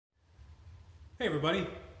Hey everybody,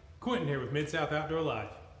 Quentin here with Mid-South Outdoor Life,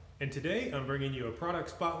 and today I'm bringing you a product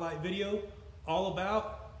spotlight video all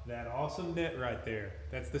about that awesome net right there.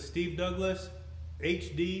 That's the Steve Douglas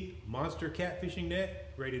HD Monster Catfishing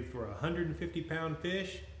Net, rated for a 150-pound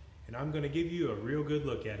fish, and I'm going to give you a real good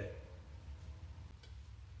look at it.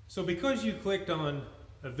 So because you clicked on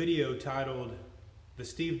a video titled the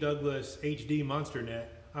Steve Douglas HD Monster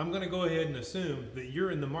Net, I'm going to go ahead and assume that you're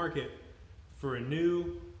in the market for a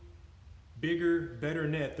new, bigger, better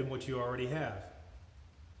net than what you already have.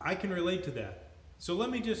 I can relate to that. So let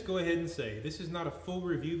me just go ahead and say, this is not a full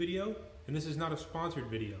review video, and this is not a sponsored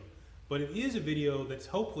video, but it is a video that's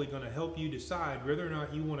hopefully going to help you decide whether or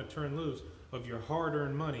not you want to turn loose of your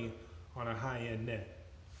hard-earned money on a high-end net.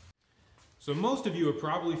 So most of you are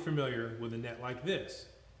probably familiar with a net like this.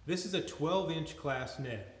 This is a 12-inch class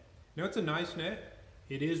net. Now it's a nice net.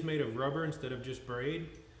 It is made of rubber instead of just braid.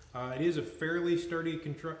 It is a fairly sturdy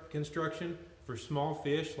construction for small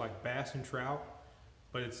fish like bass and trout,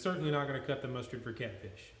 but it's certainly not going to cut the mustard for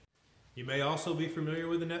catfish. You may also be familiar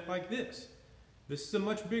with a net like this. This is a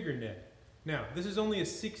much bigger net. Now, this is only a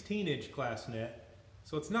 16-inch class net,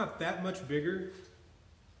 so it's not that much bigger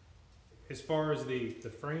as far as the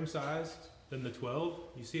frame size than the 12.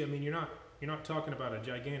 You see, I mean, you're not talking about a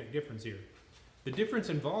gigantic difference here. The difference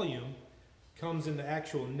in volume comes in the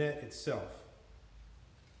actual net itself.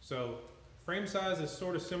 So frame size is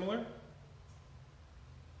sort of similar,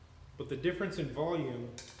 but the difference in volume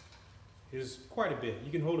is quite a bit.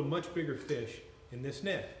 You can hold a much bigger fish in this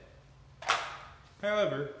net.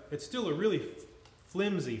 However, it's still a really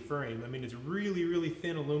flimsy frame. I mean, it's really, really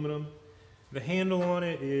thin aluminum. The handle on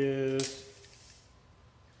it is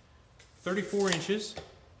 34 inches,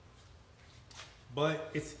 but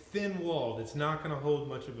it's thin-walled. It's not going to hold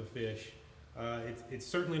much of a fish. It's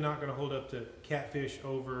certainly not going to hold up to catfish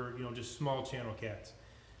over, just small channel cats.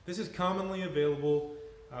 This is commonly available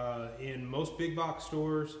in most big box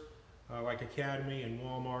stores like Academy and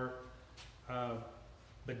Walmart,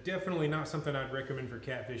 but definitely not something I'd recommend for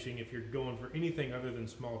catfishing if you're going for anything other than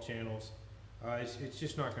small channels. It's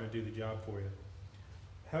just not going to do the job for you.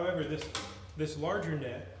 However, this larger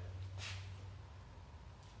net,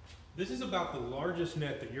 this is about the largest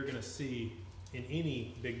net that you're going to see in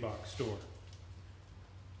any big box store.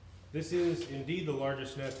 This is indeed the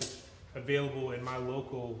largest net that's available in my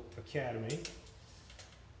local Academy.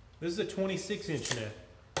 This is a 26-inch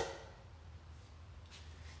net.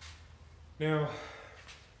 Now,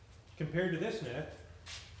 compared to this net,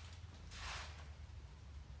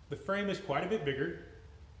 the frame is quite a bit bigger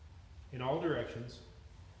in all directions,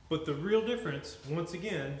 but the real difference, once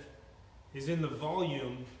again, is in the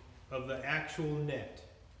volume of the actual net.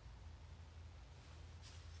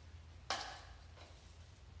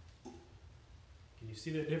 Can you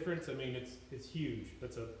see that difference? I mean, it's huge.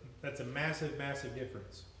 That's a massive, massive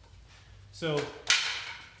difference. So,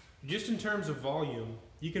 just in terms of volume,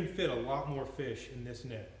 you can fit a lot more fish in this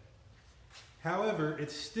net. However,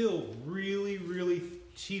 it's still really, really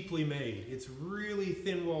cheaply made. It's really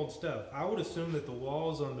thin-walled stuff. I would assume that the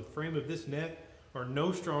walls on the frame of this net are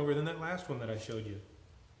no stronger than that last one that I showed you.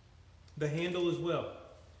 The handle as well.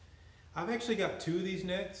 I've actually got two of these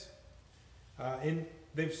nets, and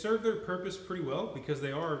they've served their purpose pretty well because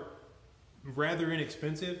they are rather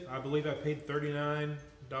inexpensive. I believe I paid $39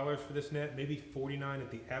 for this net, maybe $49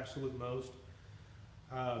 at the absolute most.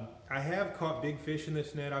 I have caught big fish in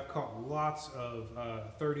this net. I've caught lots of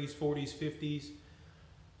 30s, 40s, 50s.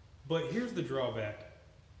 But here's the drawback.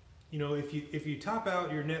 If you top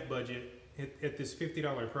out your net budget at this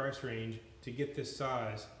 $50 price range to get this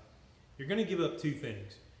size, you're going to give up two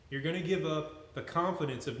things. You're going to give up the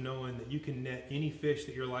confidence of knowing that you can net any fish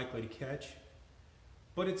that you're likely to catch,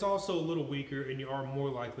 but it's also a little weaker and you are more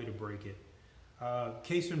likely to break it.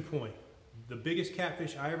 Case in point, the biggest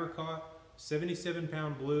catfish I ever caught,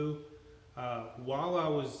 77-pound blue. While I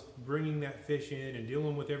was bringing that fish in and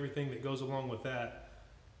dealing with everything that goes along with that,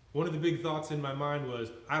 one of the big thoughts in my mind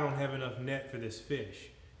was, I don't have enough net for this fish.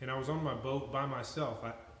 And I was on my boat by myself.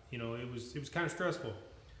 It was kind of stressful.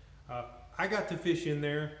 I got the fish in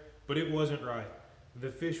there, but it wasn't right. The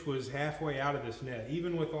fish was halfway out of this net.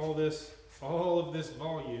 Even with all of this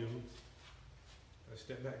volume, I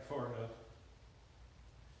step back far enough,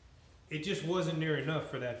 it just wasn't near enough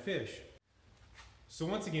for that fish. So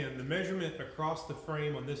once again, the measurement across the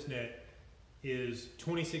frame on this net is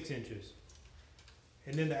 26 inches.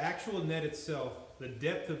 And then the actual net itself, the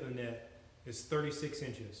depth of the net is 36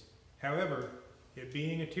 inches. However, it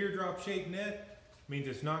being a teardrop shaped net means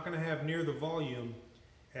it's not going to have near the volume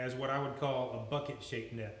as what I would call a bucket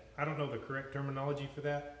shaped net. I don't know the correct terminology for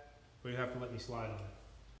that, but you have to let me slide on it.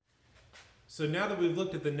 So now that we've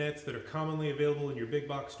looked at the nets that are commonly available in your big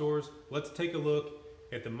box stores, let's take a look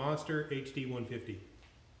at the Monster HD 150.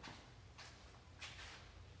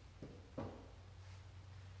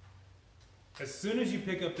 As soon as you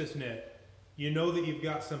pick up this net, you know that you've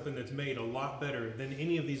got something that's made a lot better than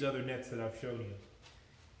any of these other nets that I've shown you.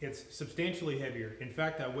 It's substantially heavier. In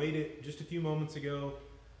fact, I weighed it just a few moments ago.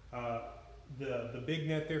 The big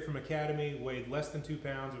net there from Academy weighed less than 2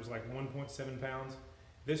 pounds. It was like 1.7 pounds.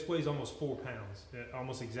 This weighs almost 4 pounds,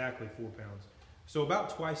 almost exactly 4 pounds. So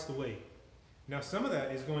about twice the weight. Now some of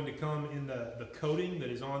that is going to come in the coating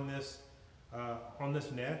that is on this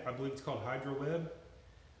net. I believe it's called Hydro Web.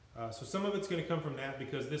 So some of it's going to come from that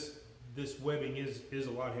because this webbing is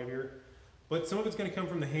a lot heavier. But some of it's going to come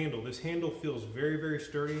from the handle. This handle feels very, very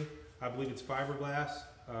sturdy. I believe it's fiberglass.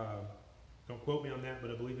 Don't quote me on that,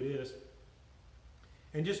 but I believe it is.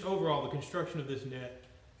 And just overall, the construction of this net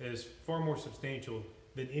is far more substantial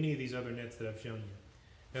than any of these other nets that I've shown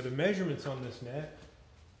you. Now the measurements on this net,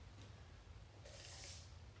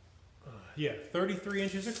 33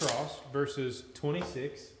 inches across versus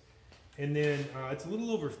 26. And then it's a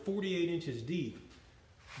little over 48 inches deep,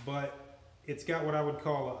 but it's got what I would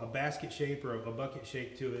call a basket shape or a bucket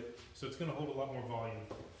shape to it. So it's gonna hold a lot more volume.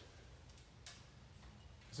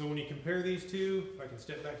 So when you compare these two, if I can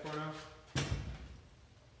step back far enough,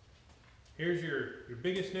 here's your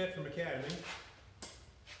biggest net from Academy.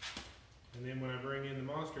 And then when I bring in the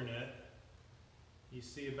Monster net, you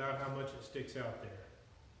see about how much it sticks out there.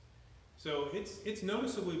 So it's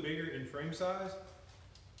noticeably bigger in frame size,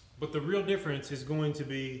 but the real difference is going to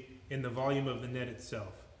be in the volume of the net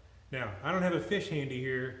itself. Now, I don't have a fish handy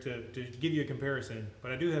here to give you a comparison,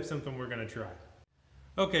 but I do have something we're gonna try.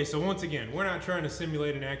 Okay, so once again, we're not trying to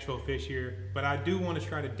simulate an actual fish here, but I do want to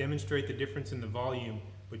try to demonstrate the difference in the volume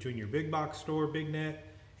between your big box store big net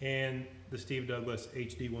and the Steve Douglas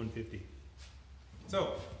HD 150.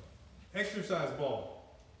 So, exercise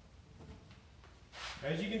ball.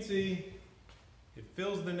 As you can see, it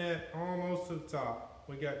fills the net almost to the top.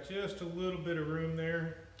 We got just a little bit of room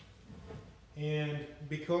there. And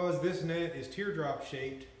because this net is teardrop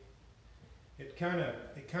shaped, it kind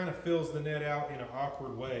of fills the net out in an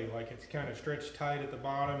awkward way, like it's kind of stretched tight at the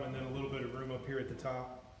bottom and then a little bit of room up here at the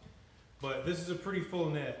top. But this is a pretty full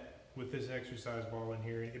net with this exercise ball in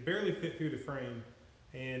here. It barely fit through the frame,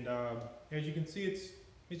 and as you can see,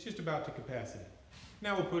 it's just about to capacity.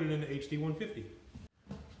 Now we'll put it in the HD 150.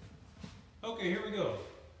 Okay, here we go.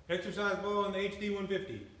 Exercise ball in the HD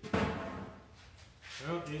 150.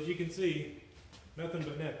 Well, as you can see, nothing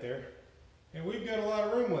but net there. And we've got a lot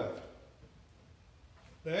of room left.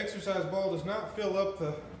 The exercise ball does not fill up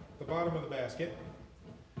the bottom of the basket.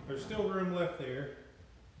 There's still room left there.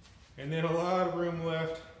 And then a lot of room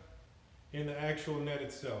left in the actual net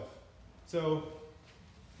itself. So,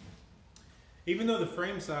 even though the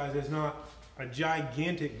frame size is not a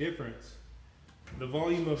gigantic difference, the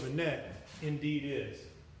volume of the net indeed is.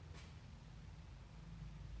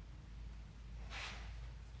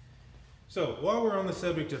 So, while we're on the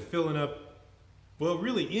subject of filling up, well,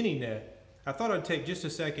 really any net, I thought I'd take just a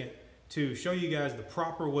second to show you guys the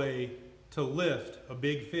proper way to lift a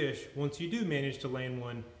big fish once you do manage to land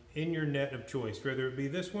one in your net of choice, whether it be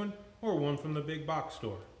this one or one from the big box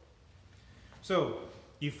store. So,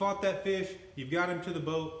 you fought that fish, you've got him to the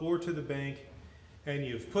boat or to the bank, and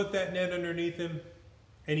you've put that net underneath him,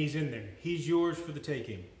 and he's in there. He's yours for the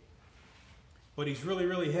taking. But he's really,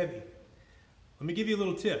 really heavy. Let me give you a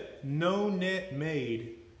little tip. No net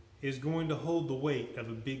made is going to hold the weight of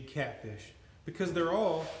a big catfish because they're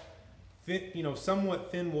all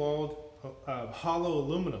somewhat thin-walled, hollow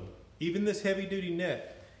aluminum. Even this heavy-duty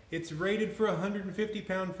net, it's rated for a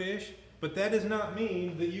 150-pound fish, but that does not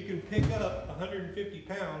mean that you can pick up 150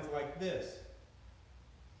 pounds like this.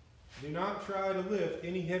 Do not try to lift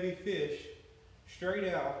any heavy fish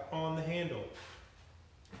straight out on the handle.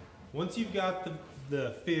 Once you've got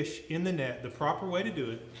the fish in the net, the proper way to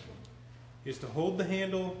do it is to hold the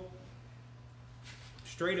handle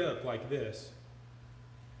straight up like this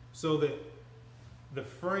so that the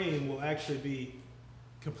frame will actually be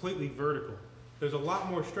completely vertical. There's a lot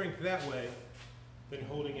more strength that way than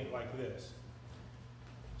holding it like this.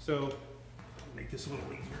 So, make this a little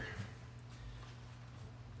easier.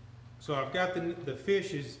 So I've got the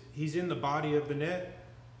fish, he's in the body of the net.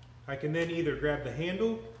 I can then either grab the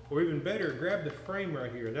handle or even better, grab the frame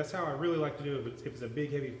right here. That's how I really like to do it if it's a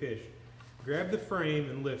big heavy fish. Grab the frame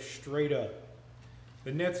and lift straight up.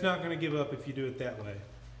 The net's not gonna give up if you do it that way.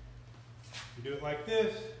 If you do it like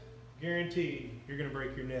this, guaranteed you're gonna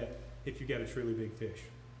break your net if you got a truly big fish.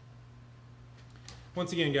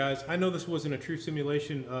 Once again, guys, I know this wasn't a true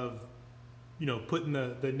simulation of putting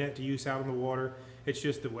the net to use out in the water. It's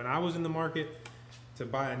just that when I was in the market to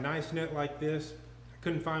buy a nice net like this, I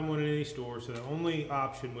couldn't find one in any store, so the only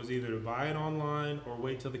option was either to buy it online or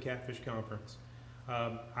wait till the Catfish conference.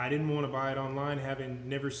 I didn't want to buy it online, having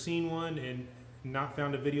never seen one and not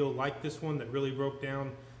found a video like this one that really broke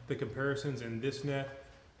down the comparisons in this net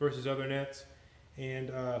versus other nets. And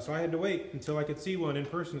so I had to wait until I could see one in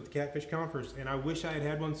person at the Catfish conference, and I wish I had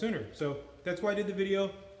had one sooner. So that's why I did the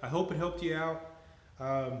video. I hope it helped you out.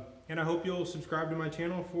 And I hope you'll subscribe to my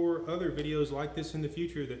channel for other videos like this in the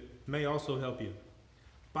future that may also help you.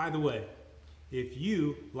 By the way, if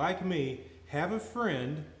you, like me, have a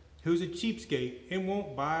friend who's a cheapskate and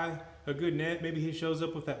won't buy a good net, maybe he shows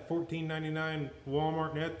up with that $14.99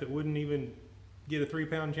 Walmart net that wouldn't even get a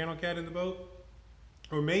 3-pound channel cat in the boat,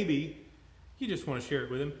 or maybe you just want to share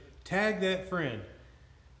it with him, tag that friend.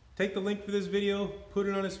 Take the link for this video, put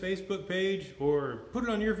it on his Facebook page, or put it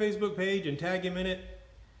on your Facebook page and tag him in it.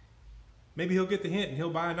 Maybe he'll get the hint and he'll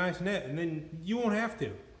buy a nice net, and then you won't have to,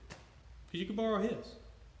 because you can borrow his.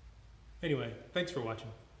 Anyway, thanks for watching.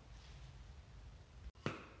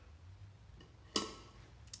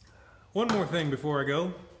 One more thing before I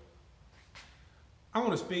go. I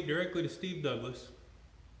want to speak directly to Steve Douglas.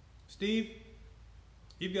 Steve,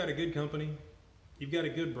 you've got a good company. You've got a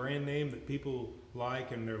good brand name that people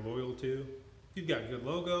like and they're loyal to. You've got good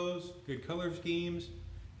logos, good color schemes,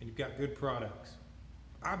 and you've got good products.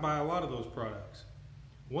 I buy a lot of those products.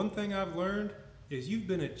 One thing I've learned is you've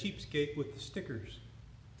been a cheapskate with the stickers.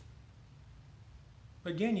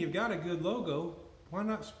 Again, you've got a good logo. Why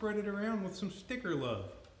not spread it around with some sticker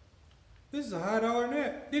love? This is a high dollar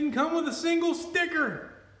net. Didn't come with a single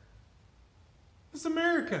sticker. This is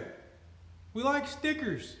America. We like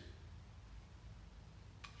stickers.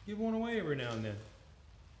 Give one away every now and then.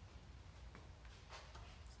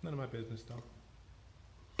 It's none of my business though.